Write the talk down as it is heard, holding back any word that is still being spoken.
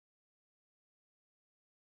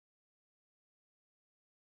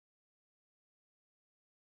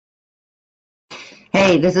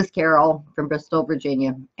Hey, this is Carol from Bristol,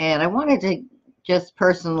 Virginia, and I wanted to just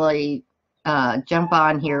personally jump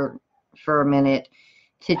on here for a minute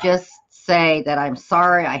to just say that I'm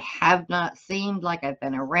sorry I have not seemed like I've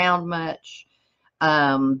been around much.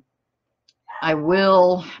 Um, I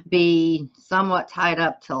will be somewhat tied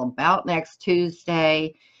up till about next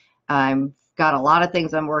Tuesday. I've got a lot of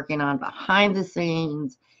things I'm working on behind the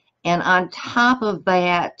scenes, and on top of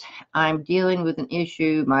that, I'm dealing with an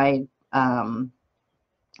issue. My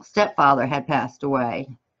stepfather had passed away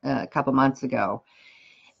a couple months ago,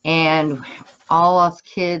 and all us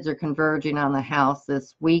kids are converging on the house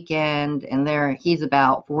this weekend, and he's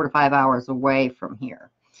about 4 to 5 hours away from here,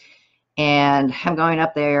 and I'm going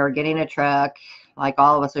up there getting a truck like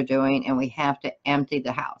all of us are doing, and we have to empty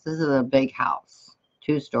the house. This is a big house,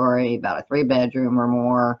 2-story, about a 3-bedroom or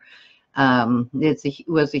more. It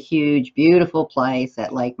was a huge, beautiful place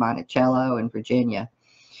at Lake Monticello in Virginia.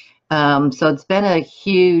 So it's been a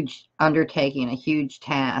huge undertaking, a huge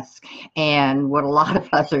task. And what a lot of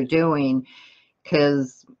us are doing,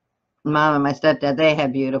 because mom and my stepdad, they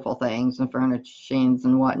have beautiful things and furnishings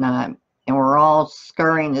and whatnot. And we're all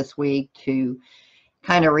scurrying this week to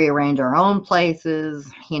kind of rearrange our own places,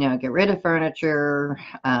 get rid of furniture.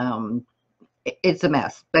 It's a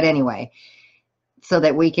mess. But anyway, so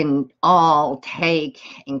that we can all take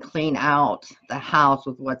and clean out the house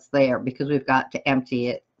with what's there, because we've got to empty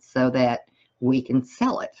it so that we can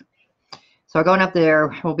sell it. So we're going up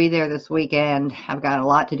there. We'll be there this weekend. I've got a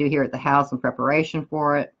lot to do here at the house in preparation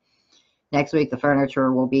for it. Next week, the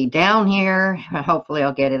furniture will be down here. Hopefully,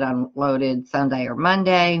 I'll get it unloaded Sunday or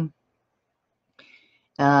Monday.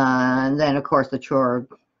 And then, of course, the chore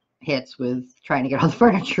hits with trying to get all the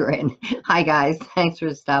furniture in. Hi, guys. Thanks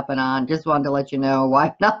for stopping on. Just wanted to let you know why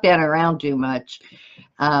I've not been around too much.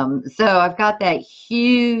 So I've got that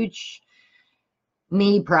huge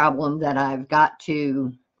knee problem that I've got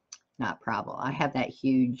to, not problem, I have that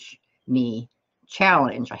huge knee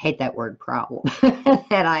challenge. I hate that word problem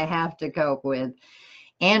that I have to cope with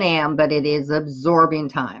and am, but it is absorbing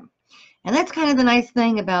time. And that's kind of the nice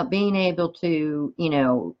thing about being able to,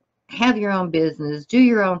 have your own business, do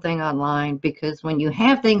your own thing online, because when you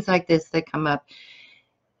have things like this that come up,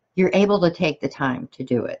 you're able to take the time to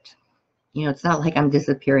do it. It's not like I'm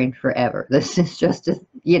disappearing forever. This is just a,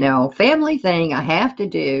 family thing I have to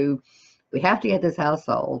do. We have to get this house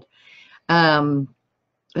sold. And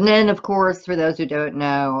then, of course, for those who don't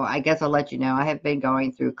know, I guess I'll let you know, I have been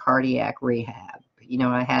going through cardiac rehab.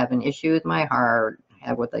 I have an issue with my heart. I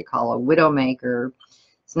have what they call a widowmaker.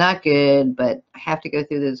 It's not good, but I have to go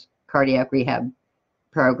through this cardiac rehab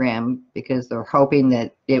program because they're hoping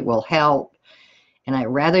that it will help. And I'd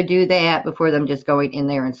rather do that before them just going in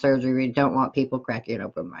there in surgery. We don't want people cracking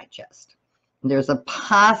open my chest. There's a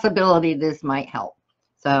possibility this might help.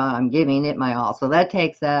 So I'm giving it my all. So that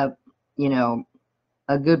takes up,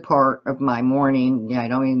 a good part of my morning. I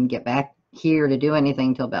don't even get back here to do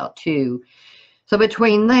anything till about 2. So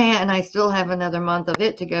between that, and I still have another month of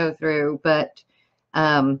it to go through, but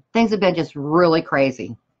things have been just really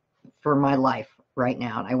crazy for my life right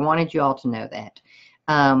now. And I wanted you all to know that.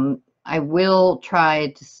 I will try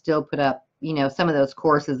to still put up, some of those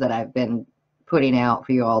courses that I've been putting out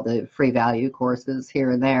for you all, the free value courses here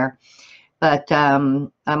and there. But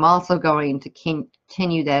I'm also going to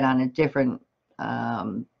continue that on a different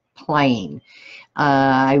plane.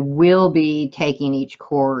 I will be taking each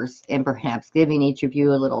course and perhaps giving each of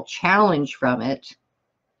you a little challenge from it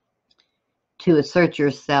to assert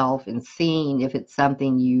yourself and seeing if it's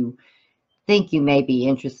something you think you may be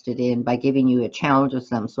interested in, by giving you a challenge of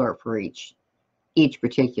some sort for each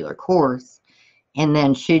particular course. And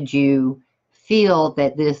then should you feel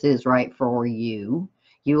that this is right for you,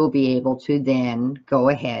 you will be able to then go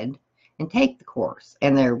ahead and take the course.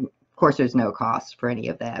 And of course, there's no cost for any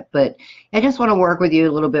of that. But I just want to work with you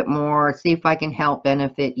a little bit more, see if I can help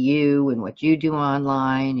benefit you and what you do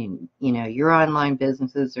online and, your online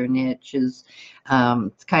businesses or niches.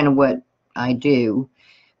 It's kind of what I do.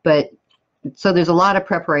 But so there's a lot of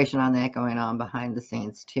preparation on that going on behind the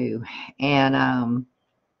scenes too. And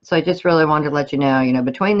so I just really wanted to let you know,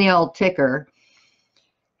 between the old ticker,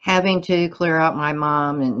 having to clear out my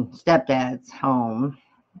mom and stepdad's home,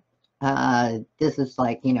 this is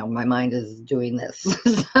like, my mind is doing this.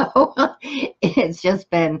 So it's just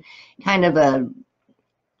been kind of a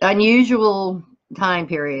unusual time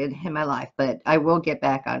period in my life, but I will get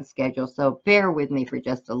back on schedule. So bear with me for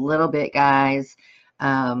just a little bit, guys.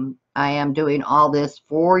 I am doing all this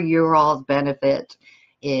for your all's benefit.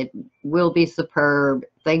 It will be superb.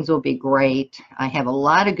 Things will be great. I have a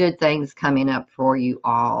lot of good things coming up for you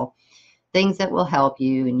all. things that will help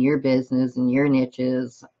you in your business and your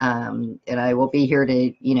niches. And I will be here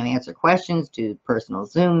to, answer questions, do personal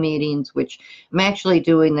Zoom meetings, which I'm actually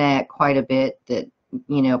doing that quite a bit, that,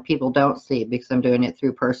 people don't see, because I'm doing it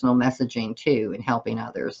through personal messaging too and helping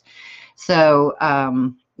others. So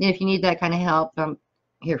if you need that kind of help, I'm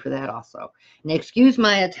here for that also. And excuse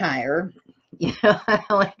my attire. I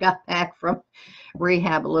only got back from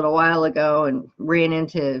rehab a little while ago and ran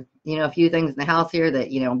into, a few things in the house here that,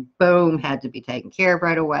 boom, had to be taken care of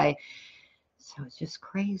right away. So it's just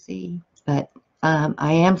crazy. But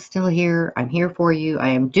I am still here. I'm here for you. I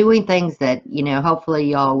am doing things that,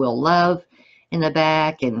 hopefully y'all will love in the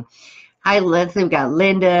back. And hi, let's see, we've got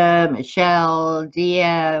Linda, Michelle,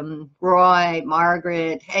 DM, Roy,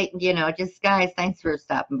 Margaret. Hey, just guys, thanks for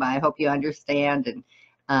stopping by. I hope you understand,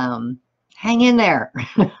 and hang in there.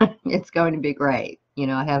 It's going to be great.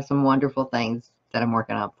 I have some wonderful things that I'm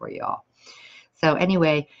working on for you all. So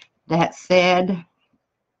anyway, that said,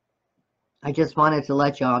 I just wanted to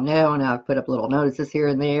let y'all know, and I've put up little notices here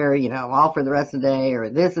and there, all for the rest of the day, or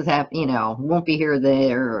this is happening, won't be here or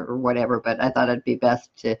there or whatever, but I thought it'd be best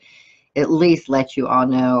to at least let you all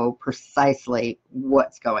know precisely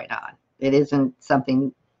what's going on. It isn't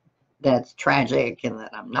something that's tragic and that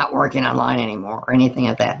I'm not working online anymore or anything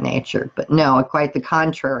of that nature. But no, quite the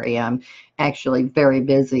contrary. I'm actually very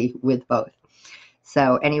busy with both.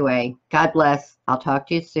 So anyway, God bless. I'll talk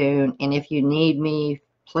to you soon. And if you need me,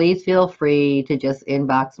 please feel free to just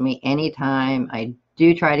inbox me anytime. I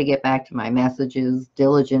do try to get back to my messages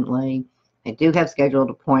diligently. I do have scheduled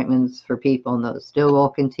appointments for people, and those still will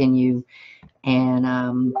continue.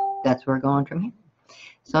 And that's where we're going from here.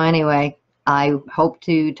 So anyway, I hope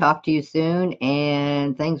to talk to you soon,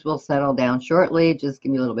 and things will settle down shortly. Just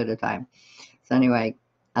give me a little bit of time. So anyway,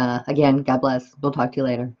 again, God bless. We'll talk to you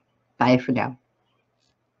later. Bye for now.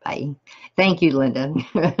 Bye. Thank you, Linda.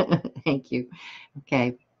 Thank you.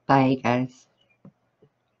 Okay. Bye, guys.